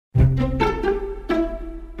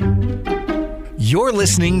You're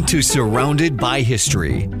listening to Surrounded by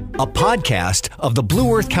History, a podcast of the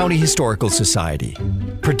Blue Earth County Historical Society.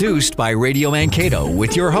 Produced by Radio Mankato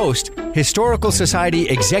with your host, Historical Society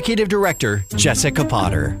Executive Director Jessica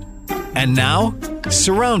Potter. And now,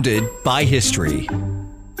 Surrounded by History.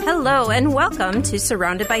 Hello and welcome to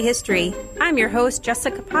Surrounded by History. I'm your host,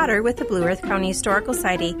 Jessica Potter with the Blue Earth County Historical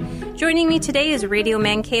Society. Joining me today is Radio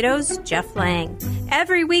Mankato's Jeff Lang.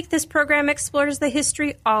 Every week, this program explores the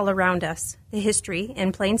history all around us, the history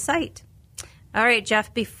in plain sight. All right,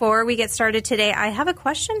 Jeff, before we get started today, I have a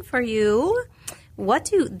question for you. What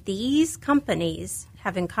do these companies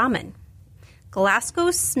have in common?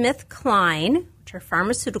 GlaxoSmithKline, which are a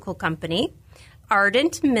pharmaceutical company,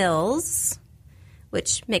 Ardent Mills,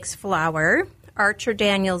 which makes flour, Archer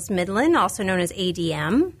Daniels Midland, also known as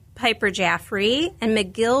ADM, Piper Jaffray, and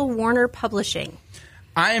McGill Warner Publishing.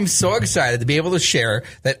 I am so excited to be able to share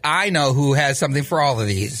that I know who has something for all of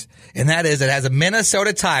these, and that is it has a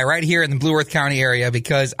Minnesota tie right here in the Blue Earth County area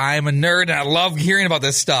because I am a nerd and I love hearing about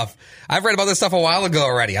this stuff. I've read about this stuff a while ago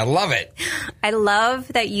already. I love it. I love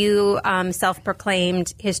that you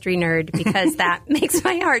self-proclaimed history nerd because that makes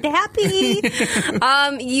my heart happy.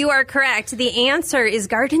 You are correct. The answer is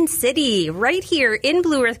Garden City, right here in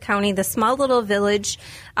Blue Earth County, the small little village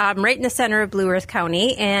right in the center of Blue Earth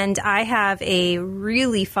County. And I have a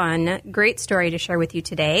really fun, great story to share with you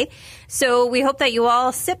today. So we hope that you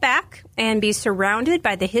all sit back and be surrounded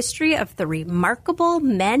by the history of the remarkable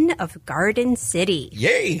men of Garden City.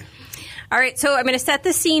 Yay! All right, so I'm going to set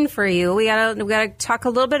the scene for you. We gotta talk a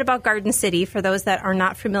little bit about Garden City for those that are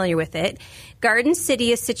not familiar with it. Garden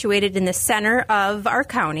City is situated in the center of our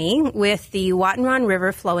county with the Watonwan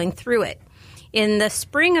River flowing through it. In the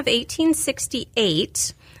spring of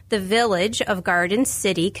 1868, the village of Garden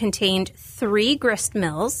City contained 3 grist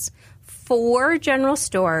mills, 4 general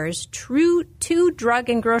stores, 2 drug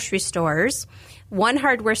and grocery stores, 1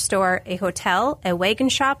 hardware store, a hotel, a wagon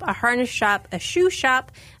shop, a harness shop, a shoe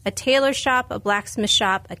shop, a tailor shop, a blacksmith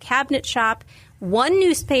shop, a cabinet shop, 1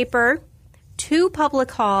 newspaper, 2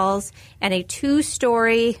 public halls, and a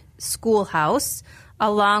 2-story schoolhouse,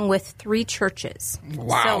 along with 3 churches.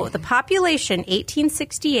 Wow. So the population,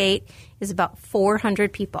 1868, is about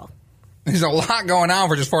 400 people. There's a lot going on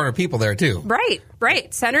for just 400 people there, too. Right.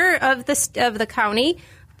 Center of the county,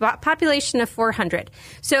 population of 400.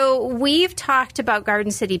 So we've talked about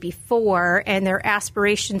Garden City before and their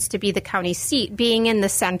aspirations to be the county seat, being in the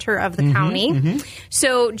center of the county.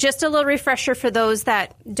 So just a little refresher for those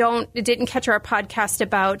that didn't catch our podcast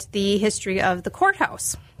about the history of the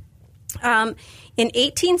courthouse. In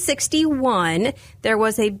 1861, there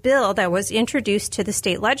was a bill that was introduced to the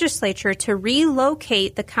state legislature to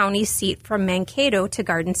relocate the county seat from Mankato to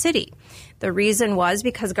Garden City. The reason was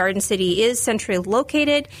because Garden City is centrally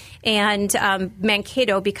located, and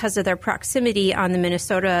Mankato, because of their proximity on the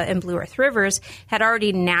Minnesota and Blue Earth rivers, had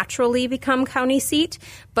already naturally become county seat.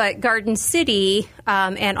 But Garden City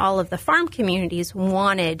and all of the farm communities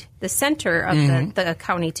wanted the center of the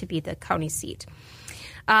county to be the county seat.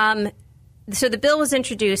 So the bill was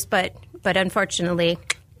introduced, but unfortunately,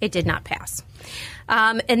 it did not pass.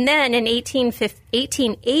 And then in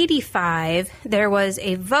 1885, there was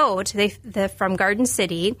a vote from Garden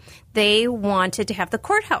City. They wanted to have the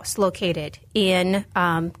courthouse located in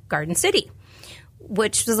Garden City,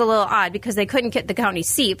 which was a little odd because they couldn't get the county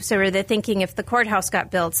seat. So they're thinking if the courthouse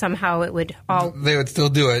got built, somehow it would all... They would still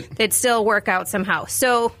do it. It'd still work out somehow.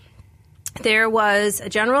 So there was a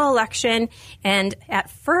general election, and at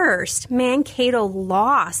first, Mankato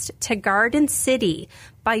lost to Garden City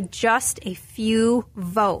by just a few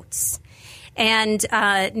votes. And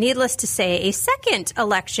needless to say, a second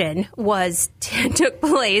election took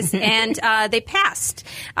place, and they passed.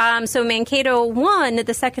 So Mankato won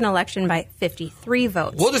the second election by 53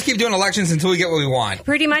 votes. We'll just keep doing elections until we get what we want.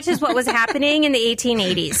 Pretty much is what was happening in the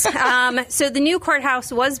 1880s. So the new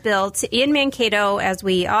courthouse was built in Mankato, as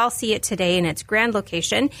we all see it today in its grand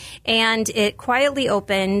location, and it quietly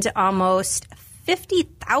opened almost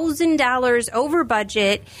 $50,000 over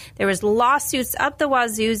budget. There was lawsuits up the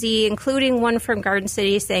wazoozy, including one from Garden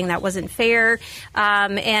City saying that wasn't fair.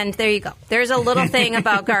 And there you go. There's a little thing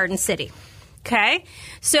about Garden City. Okay,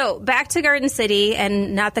 so back to Garden City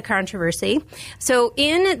and not the controversy. So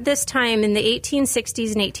in this time, in the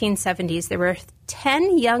 1860s and 1870s, there were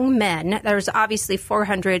 10 young men. There was obviously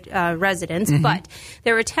 400 residents, but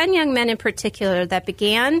there were 10 young men in particular that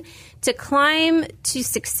began to climb to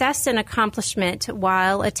success and accomplishment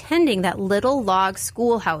while attending that little log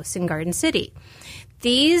schoolhouse in Garden City.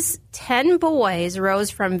 These 10 boys rose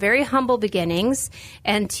from very humble beginnings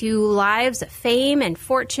and to lives of fame and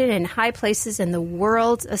fortune and high places in the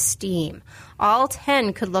world's esteem. All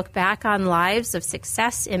 10 could look back on lives of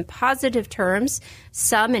success in positive terms,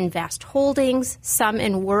 some in vast holdings, some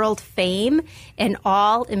in world fame, and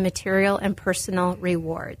all in material and personal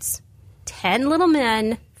rewards. 10 little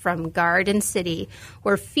men from Garden City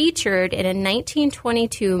were featured in a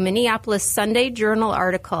 1922 Minneapolis Sunday Journal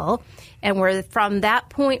article and were from that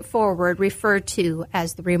point forward referred to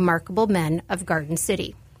as the remarkable men of Garden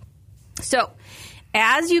City. So,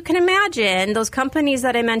 as you can imagine, those companies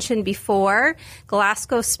that I mentioned before,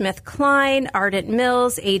 GlaxoSmithKline, Ardent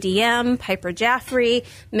Mills, ADM, Piper Jaffray,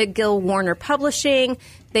 McGill Warner Publishing,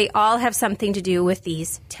 they all have something to do with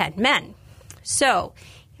these 10 men. So,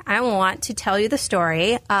 I want to tell you the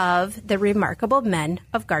story of the remarkable men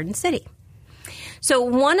of Garden City. So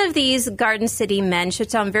one of these Garden City men should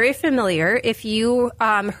sound very familiar if you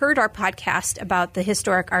heard our podcast about the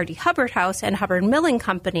historic R.D. Hubbard House and Hubbard Milling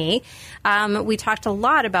Company. We talked a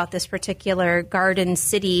lot about this particular Garden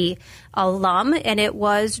City alum, and it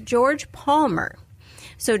was George Palmer.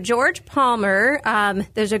 So George Palmer,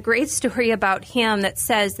 there's a great story about him that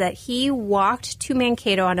says that he walked to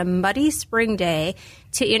Mankato on a muddy spring day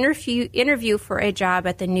to interview for a job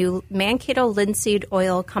at the new Mankato Linseed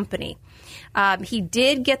Oil Company. He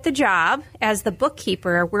did get the job as the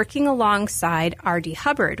bookkeeper working alongside R.D.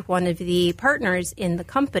 Hubbard, one of the partners in the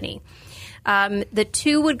company. The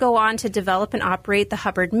two would go on to develop and operate the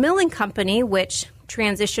Hubbard Milling Company, which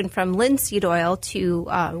transitioned from linseed oil to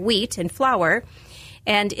wheat and flour.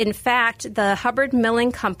 And in fact, the Hubbard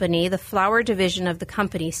Milling Company, the flour division of the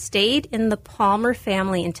company, stayed in the Palmer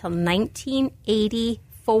family until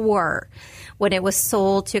 1984 when it was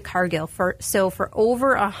sold to Cargill. So for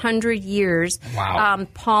over 100 years, wow.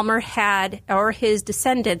 Palmer had, or his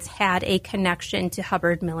descendants had, a connection to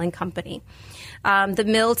Hubbard Milling Company. The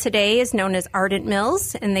mill today is known as Ardent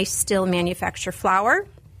Mills, and they still manufacture flour.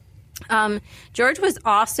 George was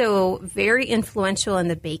also very influential in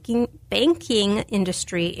the banking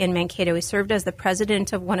industry in Mankato. He served as the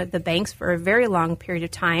president of one of the banks for a very long period of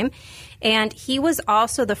time. And he was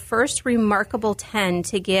also the first remarkable 10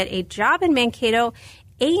 to get a job in Mankato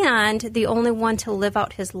and the only one to live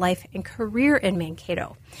out his life and career in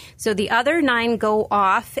Mankato. So the other 9 go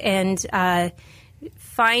off and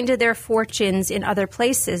find their fortunes in other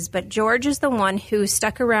places, but George is the one who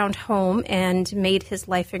stuck around home and made his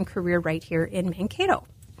life and career right here in Mankato.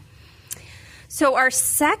 So our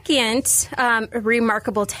second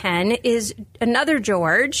remarkable 10 is another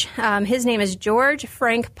George. His name is George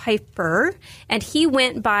Frank Piper, and he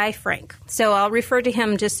went by Frank. So I'll refer to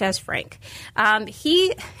him just as Frank.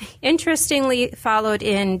 He interestingly followed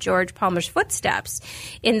in George Palmer's footsteps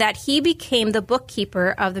in that he became the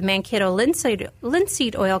bookkeeper of the Mankato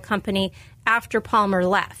Linseed Oil Company after Palmer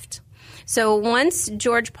left. So once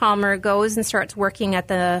George Palmer goes and starts working at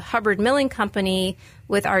the Hubbard Milling Company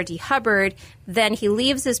with R.D. Hubbard, then he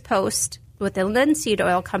leaves his post with the Linseed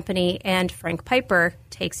Oil Company, and Frank Piper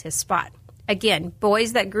takes his spot. Again,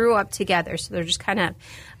 boys that grew up together, so they're just kind of,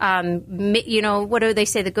 what do they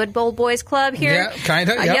say, the good old boys club here? Yeah, kind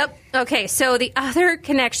of, Yep. Okay, so the other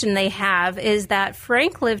connection they have is that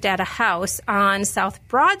Frank lived at a house on South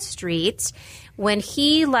Broad Street. When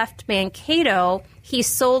he left Mankato, he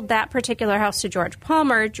sold that particular house to George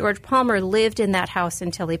Palmer. George Palmer lived in that house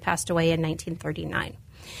until he passed away in 1939.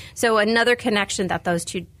 So another connection that those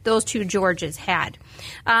two Georges had.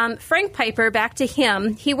 Frank Piper, back to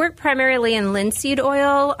him, he worked primarily in linseed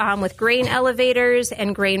oil with grain elevators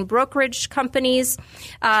and grain brokerage companies.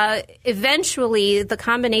 Eventually, the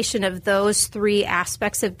combination of those 3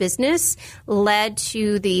 aspects of business led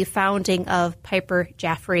to the founding of Piper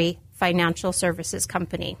Jaffray Financial Services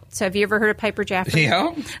Company. So have you ever heard of Piper Jaffray?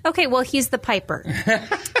 Yeah. Okay, well, he's the Piper.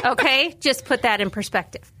 Okay, just put that in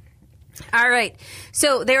perspective. All right.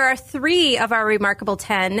 So there are 3 of our remarkable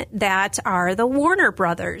 10 that are the Warner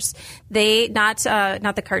brothers. They not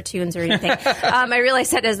the cartoons or anything. I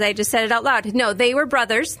realized that as I just said it out loud. No, they were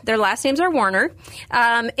brothers. Their last names are Warner.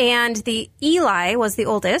 And the Eli was the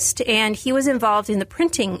oldest, and he was involved in the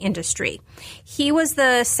printing industry. He was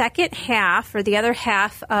the second half, or the other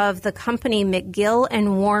half, of the company McGill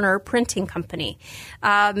and Warner Printing Company.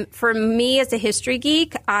 For me as a history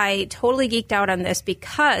geek, I totally geeked out on this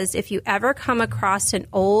because if you ever come across an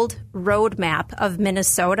old road map of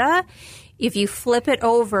Minnesota, if you flip it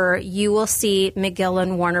over, you will see McGill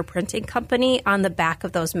and Warner Printing Company on the back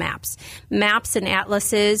of those maps. Maps and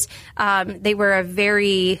atlases, they were a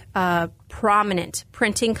very prominent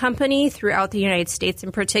printing company throughout the United States.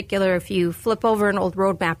 In particular, if you flip over an old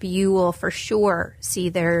road map, you will for sure see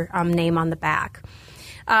their name on the back.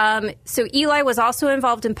 So Eli was also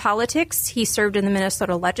involved in politics. He served in the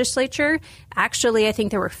Minnesota legislature. Actually, I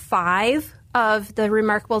think there were 5 of the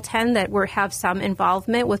remarkable 10 that have some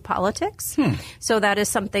involvement with politics. So that is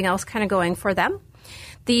something else kind of going for them.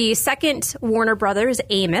 The second Warner brother is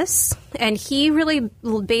Amos, and he really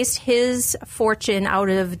based his fortune out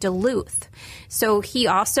of Duluth. So he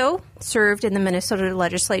also served in the Minnesota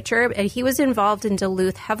legislature, and he was involved in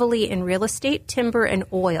Duluth heavily in real estate, timber, and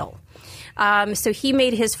oil. So he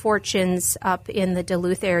made his fortunes up in the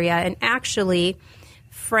Duluth area, and actually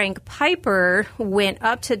Frank Piper went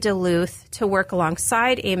up to Duluth to work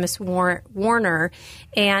alongside Amos Warner,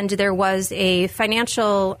 and there was a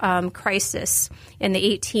financial crisis in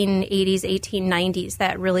the 1880s, 1890s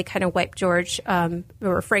that really kind of wiped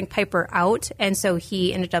Frank Piper out, and so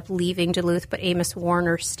he ended up leaving Duluth, but Amos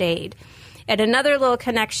Warner stayed. And another little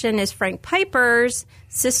connection is Frank Piper's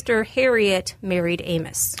sister Harriet married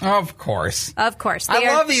Amos. Of course. Of course. I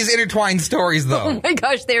love these intertwined stories, though. Oh my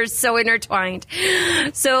gosh, they're so intertwined.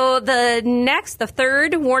 So the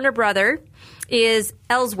third Warner brother is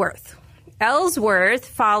Ellsworth. Ellsworth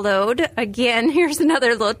followed, again, here's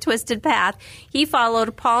another little twisted path. He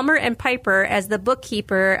followed Palmer and Piper as the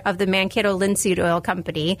bookkeeper of the Mankato Linseed Oil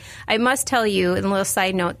Company. I must tell you, in a little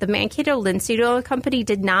side note, the Mankato Linseed Oil Company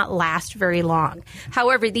did not last very long.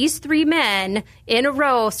 However, these 3 men in a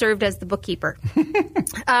row served as the bookkeeper.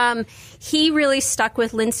 He really stuck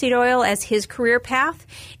with linseed oil as his career path,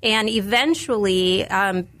 and eventually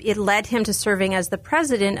it led him to serving as the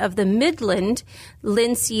president of the Midland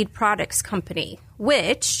Linseed Products Company,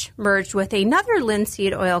 which merged with another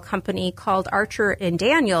linseed oil company called Archer and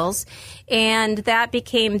Daniels, and that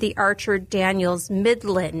became the Archer Daniels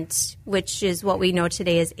Midland, which is what we know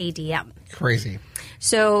today as ADM. Crazy.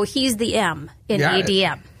 So he's the M in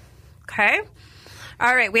ADM. Okay?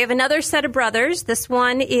 All right, we have another set of brothers. This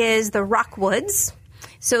one is the Rockwoods.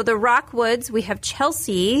 So the Rockwoods, we have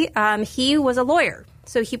Chelsea. He was a lawyer.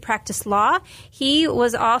 So he practiced law. He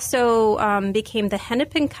was also became the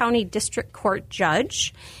Hennepin County District Court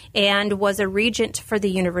judge and was a regent for the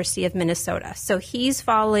University of Minnesota. So he's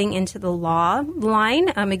falling into the law line.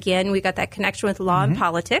 Again, we got that connection with law and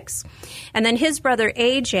politics. And then his brother,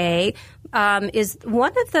 AJ, is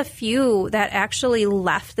one of the few that actually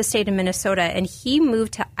left the state of Minnesota, and he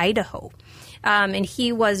moved to Idaho. And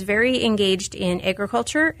he was very engaged in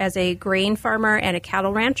agriculture as a grain farmer and a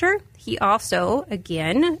cattle rancher. He also,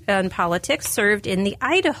 again, in politics, served in the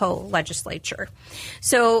Idaho legislature.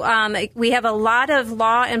 So we have a lot of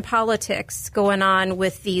law and politics going on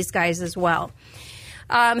with these guys as well.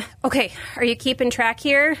 Okay, are you keeping track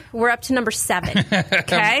here? We're up to number 7,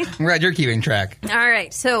 okay? I'm glad you're keeping track. All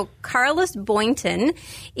right, so Carlos Boynton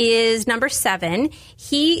is number 7.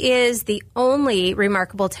 He is the only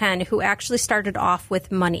remarkable 10 who actually started off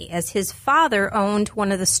with money, as his father owned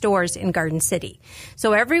one of the stores in Garden City.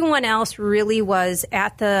 So everyone else really was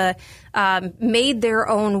at the made their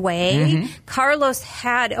own way. Carlos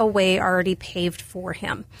had a way already paved for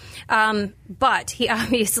him. But he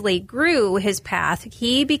obviously grew his path.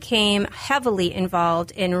 He became heavily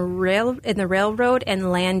involved in the railroad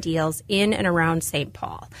and land deals in and around St.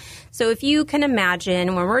 Paul. So if you can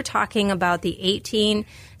imagine, when we're talking about the 1870s,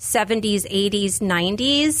 80s,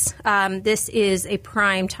 90s, this is a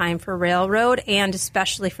prime time for railroad and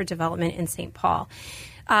especially for development in St. Paul.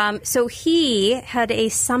 So he had a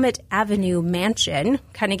Summit Avenue mansion,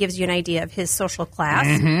 kind of gives you an idea of his social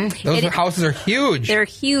class. Those houses are huge. They're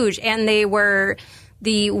huge, and they were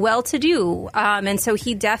the well-to-do, and so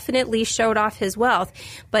he definitely showed off his wealth.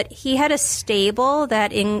 But he had a stable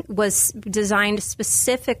that was designed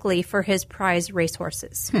specifically for his prize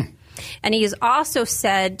racehorses. And he is also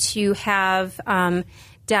said to have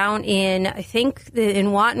down in, I think, in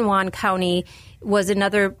Watonwan County, was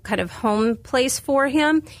another kind of home place for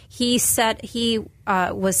him. He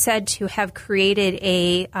was said to have created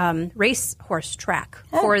a racehorse track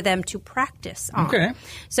for them to practice on. Okay.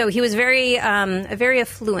 So he was a very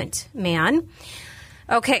affluent man.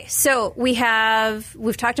 Okay, so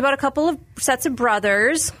we've talked about a couple of sets of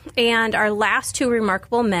brothers, and our last 2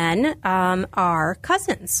 remarkable men are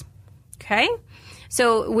cousins. Okay?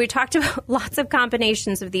 So we talked about lots of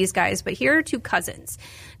combinations of these guys, but here are 2 cousins.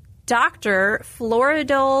 Dr.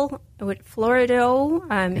 Florido,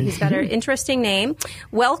 he's got an interesting name,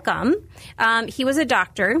 Welcome. He was a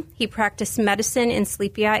doctor. He practiced medicine in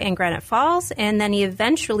Sleepy Eye and Granite Falls, and then he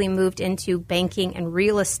eventually moved into banking and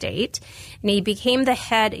real estate. And he became the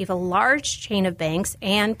head of a large chain of banks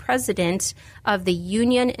and president of the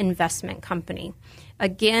Union Investment Company.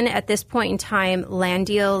 Again, at this point in time, land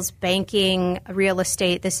deals, banking, real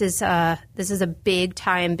estate, this is a big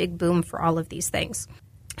time, big boom for all of these things.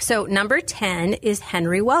 So number 10 is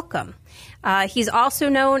Henry Wellcome. He's also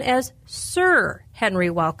known as Sir Henry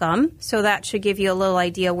Wellcome, so that should give you a little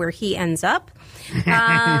idea where he ends up.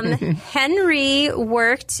 Henry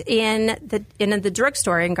worked in the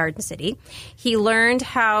drugstore in Garden City. He learned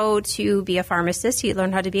how to be a pharmacist. He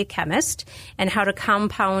learned how to be a chemist and how to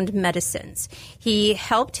compound medicines. He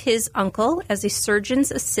helped his uncle as a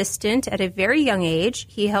surgeon's assistant at a very young age.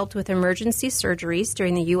 He helped with emergency surgeries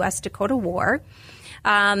during the U.S.-Dakota War.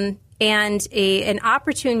 And an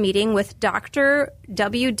opportune meeting with Dr.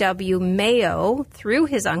 W.W. Mayo through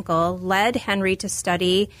his uncle led Henry to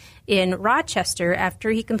study in Rochester after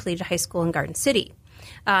he completed high school in Garden City.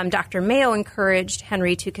 Dr. Mayo encouraged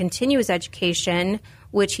Henry to continue his education,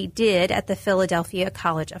 which he did at the Philadelphia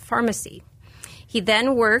College of Pharmacy. He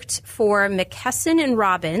then worked for McKesson and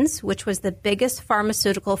Robbins, which was the biggest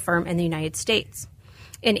pharmaceutical firm in the United States.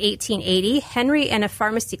 In 1880, Henry and a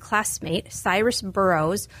pharmacy classmate, Cyrus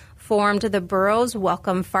Burroughs, formed the Burroughs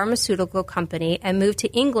Wellcome Pharmaceutical Company and moved to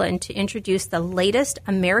England to introduce the latest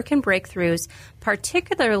American breakthroughs,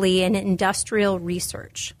 particularly in industrial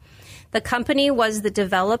research. The company was the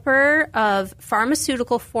developer of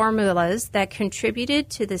pharmaceutical formulas that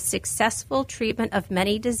contributed to the successful treatment of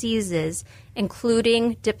many diseases,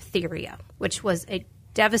 including diphtheria, which was a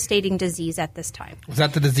devastating disease at this time. Was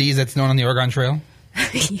that the disease that's known on the Oregon Trail?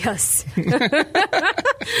 Yes.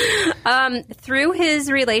 Through his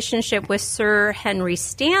relationship with Sir Henry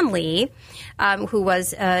Stanley, who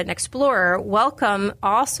was an explorer, Wellcome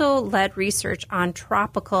also led research on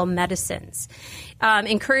tropical medicines.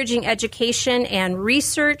 Encouraging education and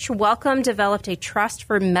research, Wellcome developed a trust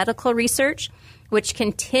for medical research, which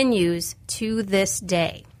continues to this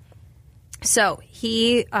day. So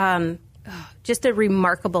he... just a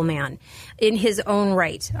remarkable man in his own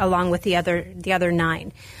right, along with the other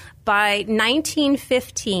 9. By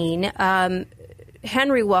 1915,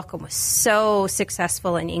 Henry Wellcome was so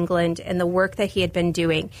successful in England and the work that he had been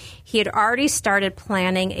doing. He had already started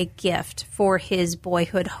planning a gift for his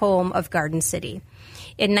boyhood home of Garden City.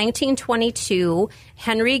 In 1922,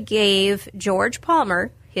 Henry gave George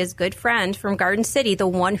Palmer, his good friend from Garden City, the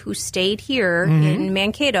one who stayed here in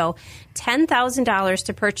Mankato, $10,000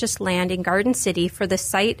 to purchase land in Garden City for the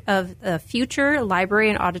site of a future library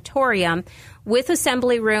and auditorium with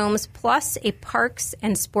assembly rooms plus a parks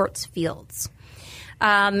and sports fields.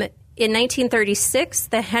 In 1936,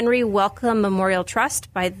 the Henry Wellcome Memorial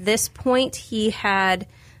Trust, by this point he had,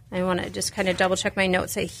 I want to just kind of double check my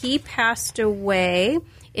notes, he passed away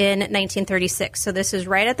in 1936. So this is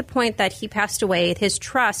right at the point that he passed away. His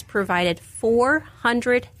trust provided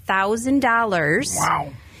 $400,000.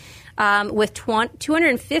 Wow. With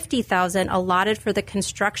 $250,000 allotted for the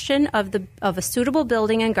construction of a suitable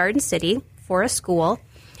building in Garden City for a school,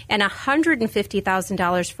 and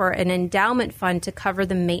 $150,000 for an endowment fund to cover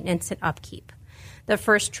the maintenance and upkeep. The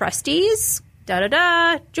first trustees,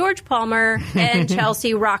 George Palmer and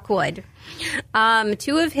Chelsea Rockwood.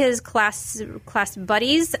 2 of his class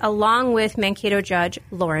buddies, along with Mankato Judge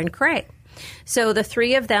Lauren Cray. So the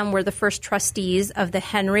 3 of them were the first trustees of the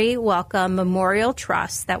Henry Wellcome Memorial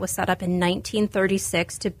Trust that was set up in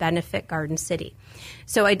 1936 to benefit Garden City.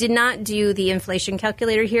 So I did not do the inflation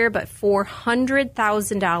calculator here, but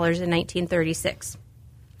 $400,000 in 1936.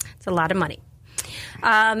 It's a lot of money.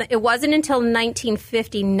 It wasn't until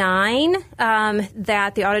 1959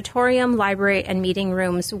 that the auditorium, library, and meeting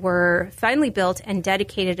rooms were finally built and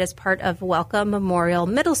dedicated as part of Wellcome Memorial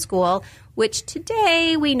Middle School, which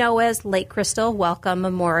today we know as Lake Crystal Wellcome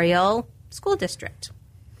Memorial School District.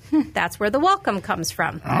 That's where the Wellcome comes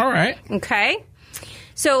from. All right. Okay.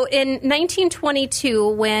 So in 1922,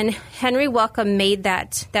 when Henry Wellcome made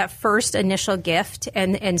that first initial gift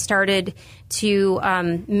and started to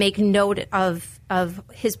make note of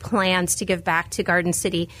his plans to give back to Garden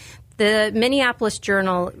City, the Minneapolis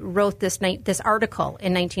Journal wrote this article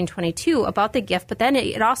in 1922 about the gift, but then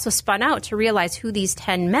it also spun out to realize who these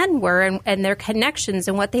 10 men were and their connections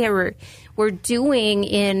and what they were doing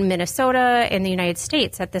in Minnesota and the United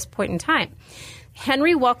States at this point in time.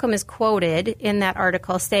 Henry Wellcome is quoted in that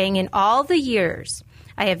article saying, "In all the years,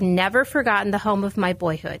 I have never forgotten the home of my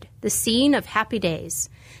boyhood, the scene of happy days.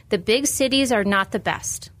 The big cities are not the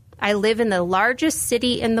best. I live in the largest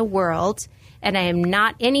city in the world, and I am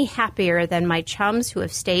not any happier than my chums who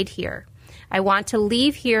have stayed here. I want to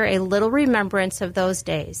leave here a little remembrance of those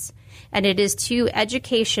days, and it is to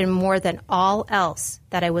education more than all else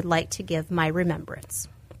that I would like to give my remembrance."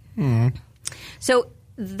 So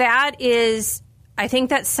that is... I think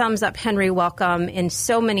that sums up Henry Wellcome in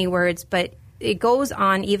so many words, but it goes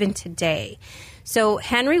on even today. So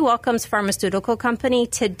Henry Wellcome's pharmaceutical company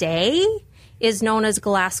today is known as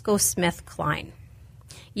GlaxoSmithKline.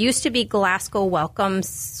 Used to be Glasgow Wellcome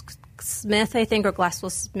Smith, I think, or Glasgow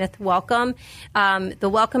Smith Wellcome. The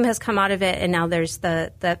Wellcome has come out of it, and now there's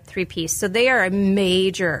the 3-piece. So they are a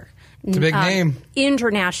major It's a big name.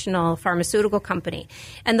 International pharmaceutical company.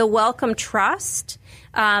 And the Wellcome Trust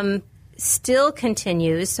still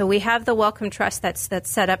continues. So we have the Wellcome Trust that's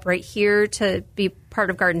set up right here to be part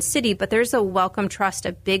of Garden City, but there's a Wellcome Trust,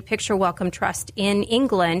 a big picture Wellcome Trust in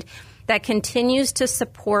England that continues to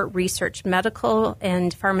support research, medical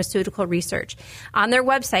and pharmaceutical research. On their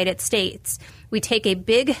website, it states, we take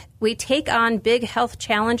on big health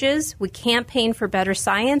challenges, we campaign for better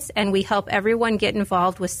science, and we help everyone get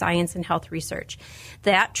involved with science and health research.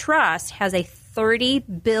 That trust has a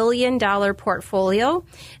 $30 billion portfolio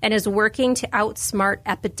and is working to outsmart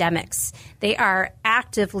epidemics. They are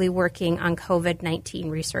actively working on COVID-19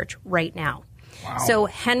 research right now. Wow. So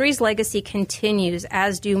Henry's legacy continues,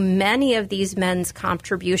 as do many of these men's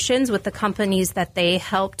contributions with the companies that they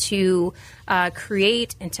help to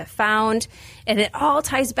create and to found. And it all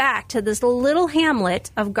ties back to this little hamlet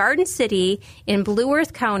of Garden City in Blue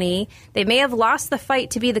Earth County. They may have lost the fight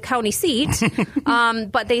to be the county seat,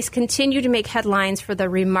 but they continue to make headlines for the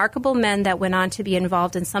remarkable men that went on to be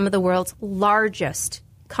involved in some of the world's largest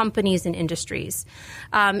companies and industries.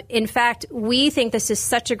 In fact, we think this is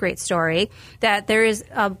such a great story that there is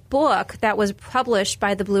a book that was published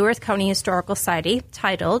by the Blue Earth County Historical Society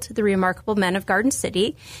titled The Remarkable Men of Garden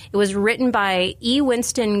City. It was written by E.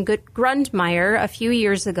 Winston Grundmeyer a few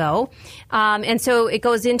years ago. And so it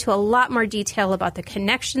goes into a lot more detail about the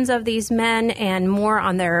connections of these men and more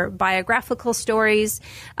on their biographical stories.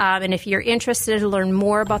 And if you're interested to learn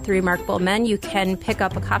more about the remarkable men, you can pick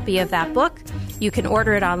up a copy of that book. You can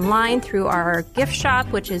order it online through our gift shop,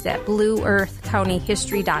 which is at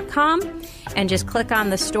blueearthcountyhistory.com, and just click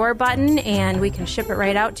on the store button and we can ship it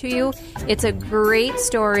right out to you. It's a great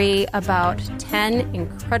story about 10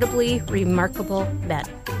 incredibly remarkable men.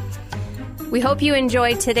 We hope you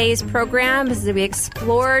enjoyed today's program as we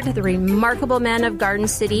explored the remarkable men of Garden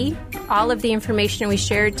City. All of the information we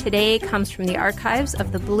shared today comes from the archives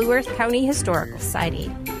of the Blue Earth County Historical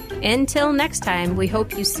Society. Until next time, we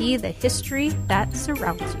hope you see the history that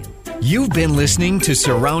surrounds you. You've been listening to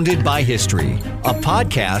Surrounded by History, a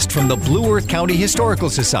podcast from the Blue Earth County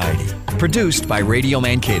Historical Society, produced by Radio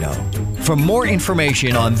Mankato. For more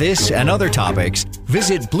information on this and other topics,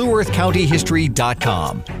 visit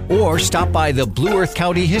blueearthcountyhistory.com or stop by the Blue Earth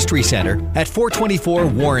County History Center at 424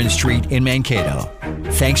 Warren Street in Mankato.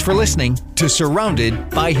 Thanks for listening to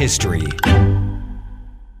Surrounded by History.